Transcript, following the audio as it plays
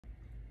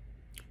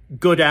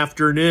good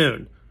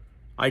afternoon.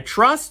 I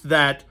trust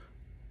that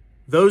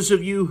those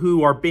of you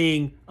who are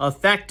being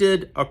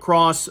affected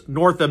across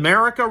North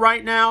America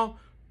right now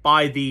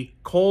by the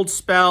cold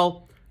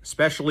spell,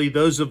 especially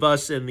those of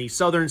us in the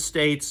southern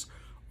states,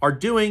 are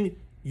doing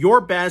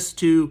your best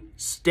to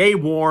stay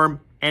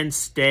warm and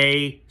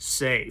stay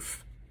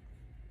safe.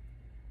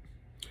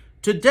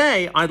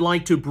 Today, I'd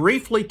like to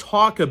briefly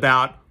talk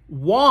about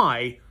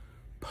why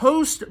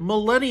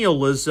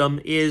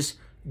post-millennialism is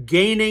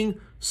gaining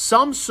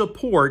some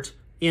support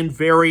in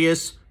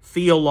various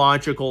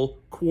theological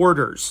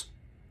quarters.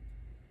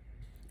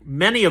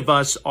 Many of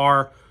us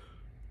are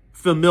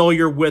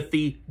familiar with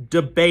the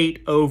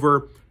debate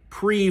over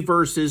pre-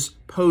 versus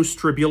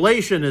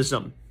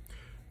post-tribulationism.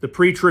 The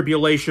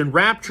pre-tribulation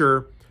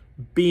rapture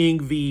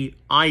being the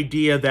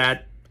idea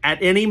that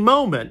at any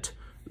moment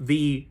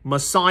the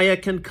Messiah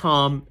can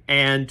come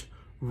and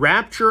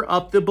rapture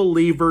up the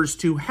believers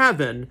to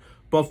heaven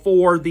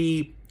before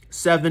the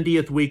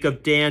 70th week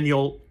of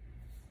Daniel,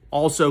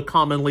 also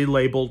commonly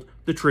labeled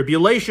the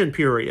tribulation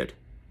period.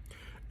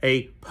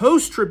 A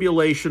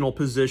post-tribulational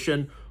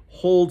position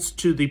holds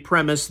to the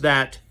premise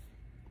that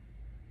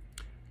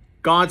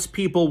God's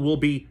people will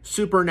be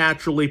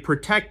supernaturally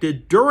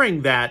protected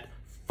during that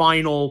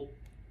final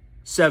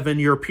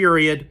 7-year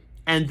period,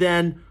 and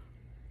then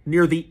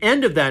near the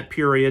end of that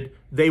period,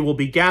 they will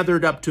be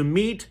gathered up to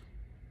meet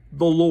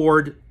the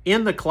Lord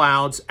in the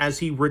clouds as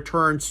he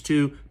returns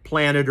to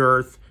planet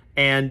Earth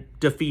and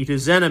defeat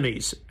his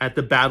enemies at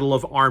the Battle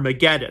of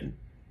Armageddon.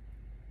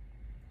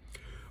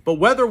 But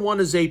whether one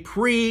is a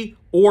pre-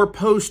 or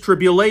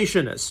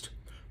post-tribulationist,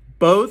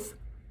 both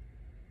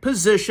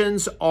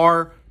positions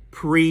are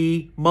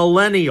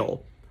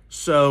pre-millennial.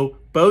 So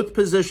both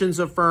positions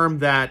affirm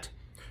that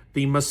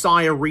the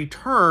Messiah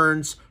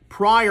returns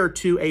prior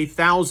to a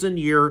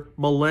 1,000-year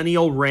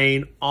millennial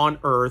reign on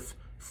earth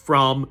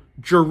from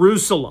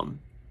Jerusalem.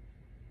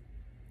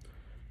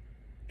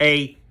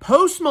 A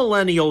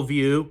post-millennial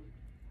view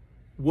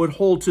would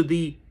hold to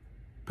the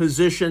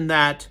position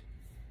that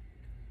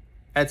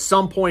at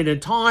some point in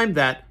time,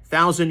 that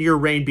 1,000-year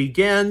reign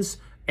begins,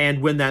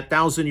 and when that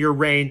 1,000-year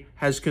reign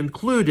has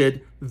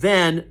concluded,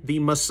 then the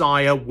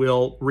Messiah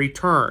will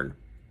return.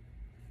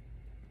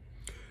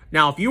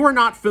 Now, if you are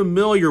not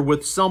familiar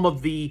with some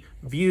of the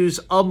views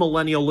of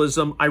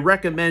millennialism, I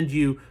recommend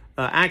you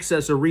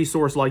access a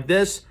resource like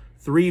this,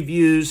 3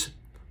 Views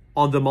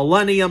on the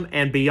Millennium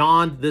and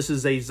Beyond. This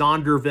is a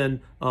Zondervan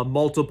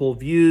multiple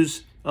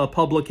views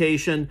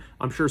publication.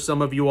 I'm sure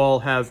some of you all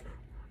have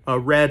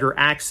read or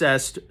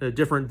accessed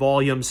different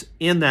volumes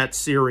in that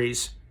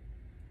series.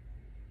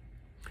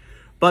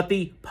 But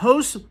the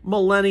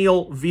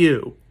post-millennial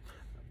view,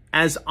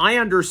 as I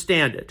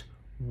understand it,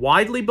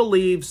 widely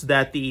believes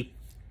that the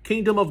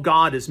kingdom of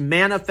God is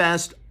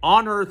manifest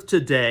on earth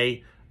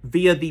today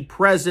via the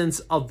presence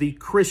of the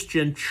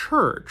Christian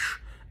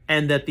church,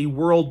 and that the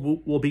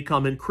world will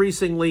become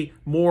increasingly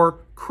more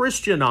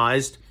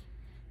Christianized.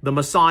 The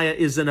Messiah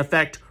is in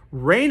effect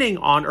reigning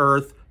on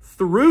earth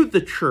through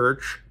the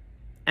church,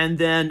 and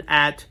then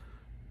at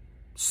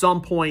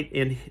some point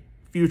in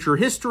future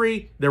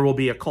history, there will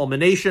be a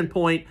culmination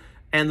point,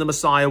 and the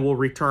Messiah will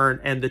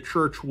return, and the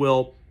church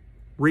will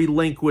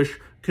relinquish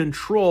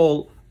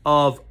control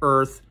of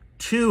earth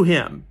to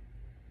him.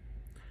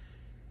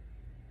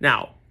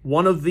 Now,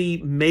 one of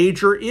the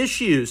major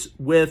issues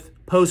with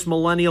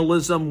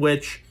postmillennialism,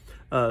 which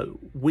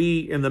we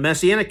in the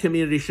Messianic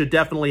community should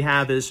definitely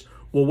have, is,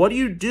 well, what do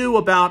you do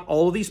about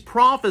all of these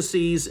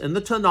prophecies in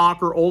the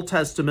Tanakh or Old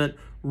Testament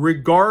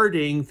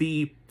regarding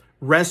the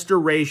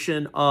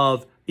restoration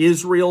of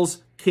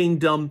Israel's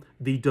kingdom,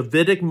 the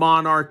Davidic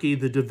monarchy,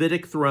 the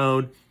Davidic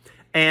throne,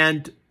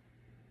 and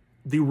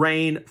the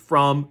reign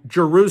from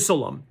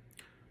Jerusalem?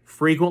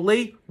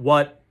 Frequently,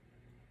 what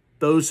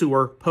those who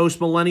are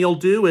postmillennial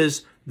do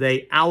is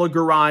they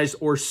allegorize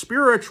or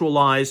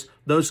spiritualize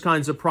those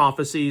kinds of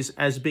prophecies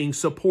as being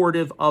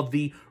supportive of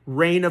the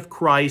reign of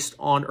Christ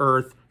on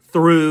earth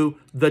through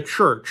the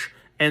church.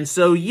 And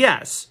so,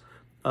 yes,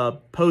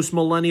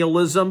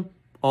 postmillennialism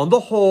on the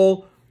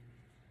whole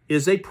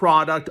is a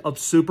product of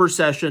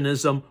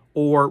supersessionism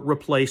or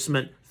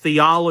replacement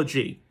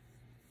theology.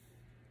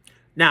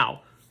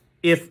 Now,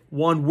 if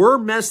one were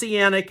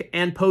messianic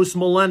and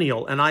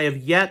postmillennial, and I have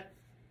yet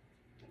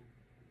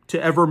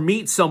to ever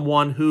meet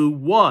someone who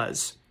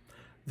was,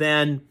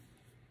 then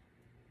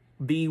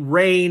the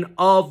reign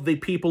of the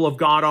people of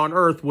God on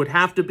earth would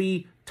have to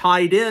be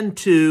tied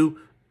into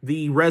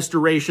the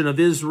restoration of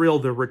Israel,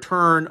 the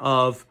return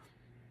of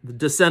the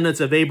descendants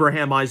of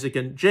Abraham, Isaac,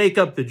 and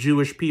Jacob, the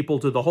Jewish people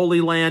to the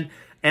Holy Land,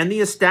 and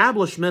the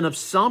establishment of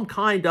some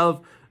kind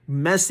of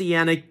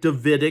messianic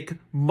Davidic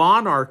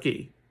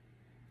monarchy.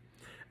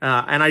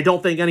 And I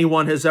don't think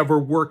anyone has ever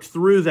worked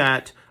through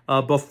that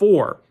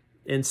before.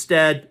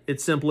 Instead, it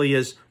simply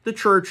is the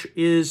church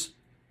is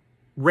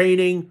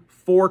reigning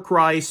for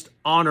Christ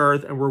on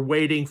earth, and we're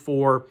waiting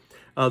for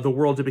the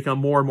world to become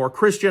more and more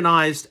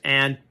Christianized,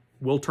 and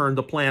we'll turn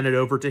the planet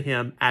over to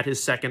him at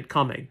his second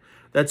coming.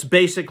 That's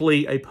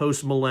basically a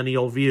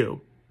post-millennial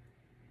view.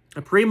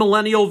 A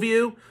premillennial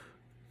view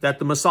that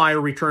the Messiah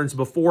returns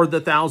before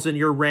the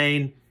 1,000-year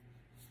reign.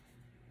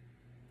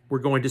 We're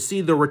going to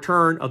see the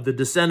return of the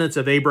descendants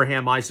of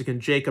Abraham, Isaac,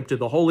 and Jacob to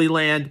the Holy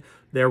Land.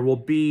 There will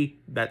be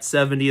that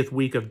 70th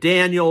week of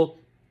Daniel,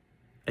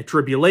 a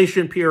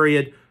tribulation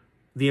period,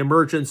 the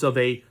emergence of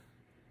a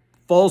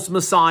false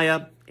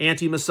Messiah,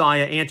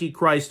 anti-Messiah,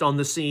 anti-Christ on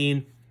the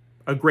scene,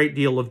 a great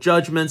deal of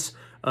judgments,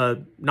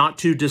 not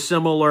too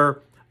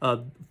dissimilar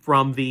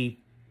from the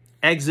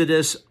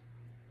Exodus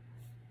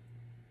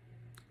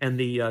and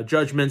the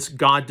judgments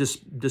God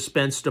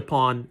dispensed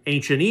upon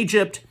ancient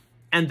Egypt,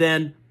 and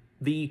then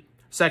the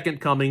second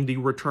coming, the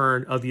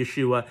return of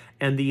Yeshua,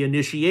 and the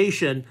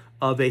initiation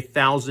of a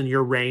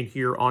 1,000-year reign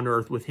here on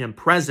earth with him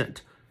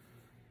present.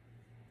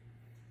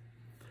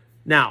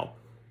 Now,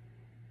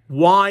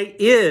 why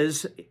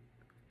is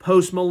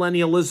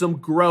postmillennialism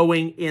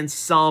growing in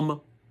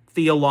some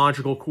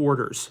theological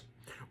quarters?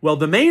 Well,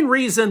 the main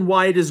reason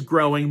why it is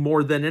growing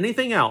more than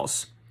anything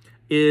else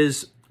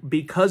is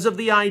because of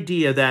the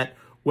idea that,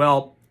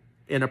 well,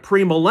 in a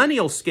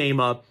premillennial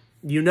schema,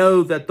 you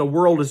know that the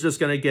world is just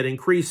going to get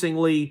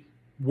increasingly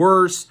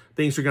worse.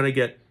 Things are going to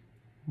get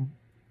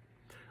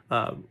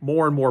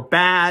more and more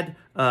bad.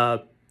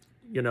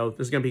 You know,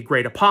 there's going to be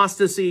great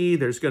apostasy.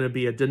 There's going to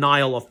be a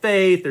denial of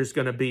faith. There's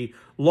going to be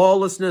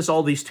lawlessness,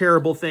 all these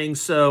terrible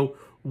things. So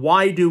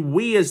why do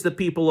we as the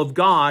people of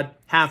God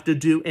have to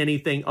do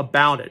anything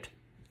about it?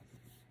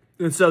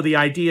 And so the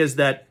idea is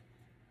that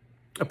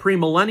a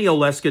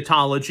premillennial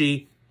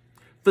eschatology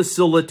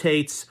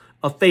facilitates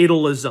a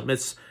fatalism.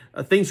 It's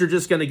things are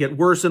just going to get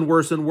worse and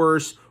worse and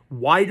worse.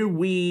 Why do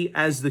we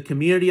as the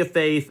community of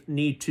faith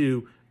need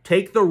to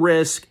take the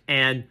risk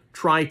and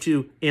try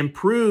to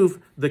improve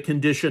the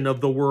condition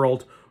of the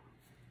world?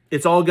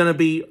 It's all going to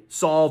be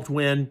solved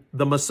when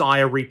the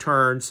Messiah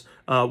returns.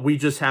 We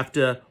just have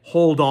to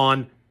hold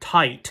on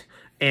tight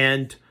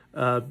and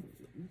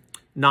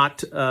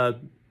not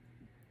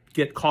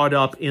get caught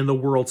up in the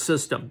world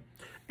system.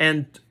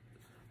 And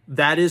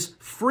that is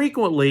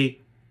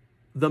frequently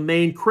the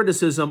main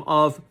criticism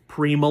of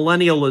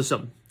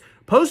premillennialism.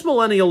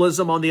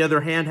 Postmillennialism, on the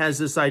other hand, has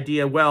this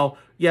idea, well,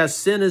 yes,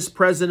 sin is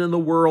present in the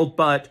world,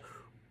 but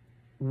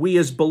we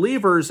as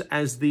believers,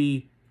 as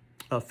the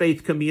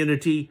faith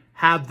community,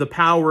 have the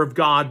power of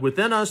God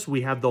within us.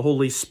 We have the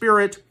Holy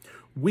Spirit.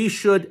 We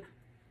should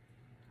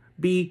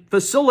be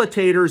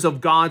facilitators of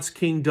God's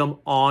kingdom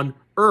on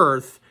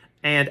earth,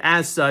 and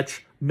as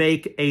such,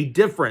 make a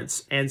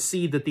difference and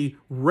see that the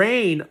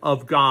reign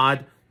of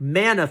God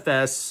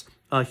manifests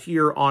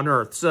here on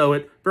earth. So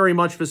it very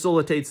much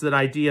facilitates that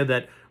idea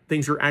that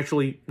things are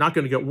actually not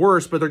going to get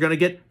worse, but they're going to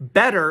get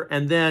better,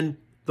 and then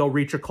they'll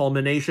reach a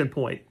culmination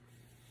point.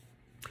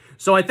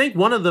 So I think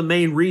one of the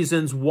main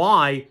reasons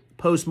why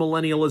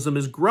postmillennialism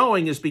is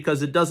growing is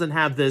because it doesn't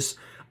have this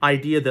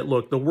idea that,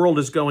 look, the world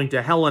is going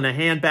to hell in a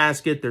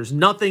handbasket. There's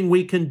nothing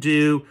we can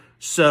do,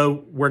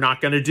 so we're not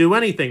going to do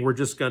anything. We're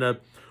just going to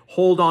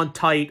hold on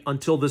tight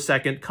until the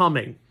second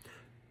coming.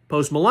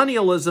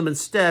 Postmillennialism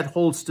instead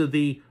holds to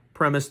the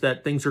premise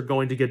that things are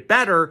going to get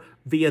better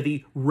via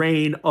the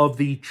reign of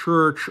the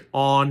church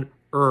on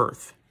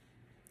earth.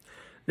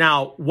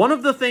 Now, one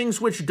of the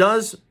things which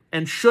does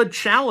and should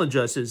challenge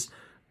us is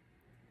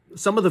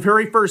some of the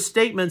very first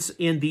statements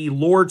in the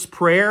Lord's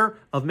Prayer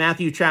of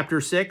Matthew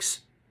chapter 6.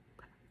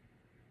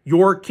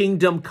 Your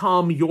kingdom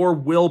come, your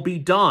will be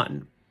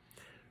done.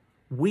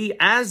 We,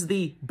 as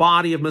the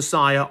body of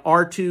Messiah,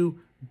 are to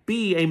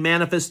be a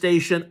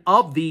manifestation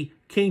of the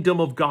kingdom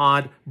of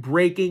God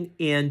breaking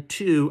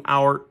into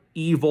our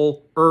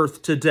evil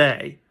earth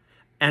today.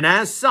 And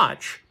as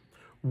such,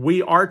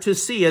 we are to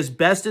see as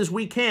best as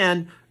we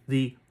can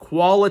the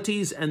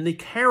qualities and the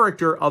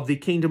character of the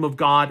kingdom of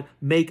God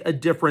make a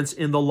difference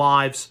in the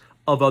lives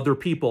of other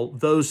people,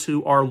 those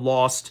who are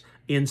lost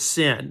in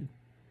sin.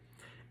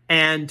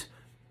 And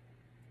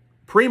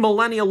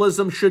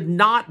premillennialism should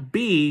not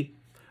be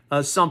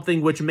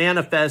something which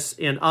manifests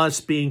in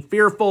us being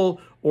fearful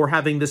or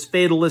having this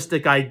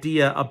fatalistic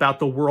idea about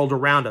the world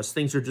around us.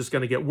 Things are just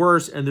going to get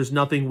worse and there's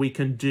nothing we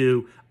can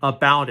do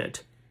about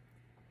it.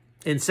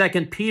 In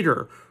 2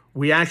 Peter,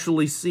 we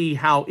actually see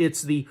how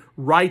it's the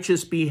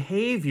righteous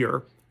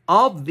behavior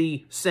of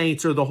the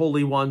saints or the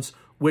holy ones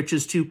which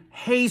is to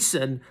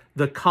hasten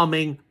the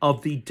coming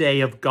of the day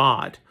of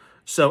God.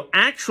 So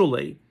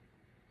actually,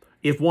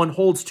 if one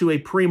holds to a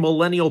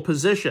premillennial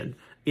position,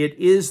 it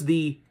is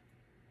the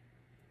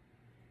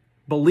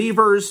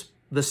believers,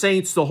 the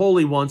saints, the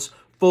holy ones,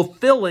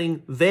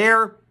 fulfilling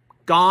their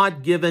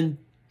God-given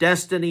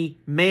destiny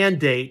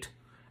mandate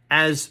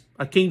as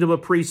a kingdom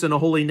of priests and a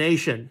holy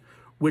nation,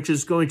 which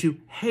is going to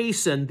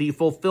hasten the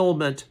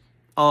fulfillment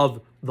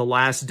of the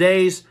last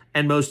days,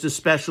 and most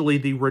especially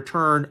the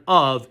return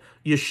of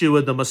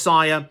Yeshua the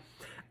Messiah.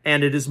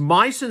 And it is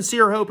my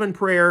sincere hope and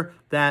prayer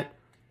that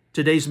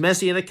today's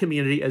Messianic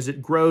community, as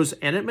it grows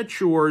and it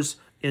matures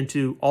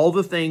into all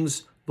the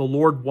things the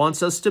Lord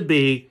wants us to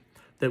be,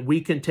 that we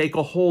can take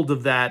a hold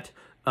of that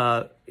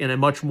in a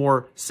much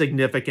more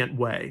significant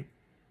way.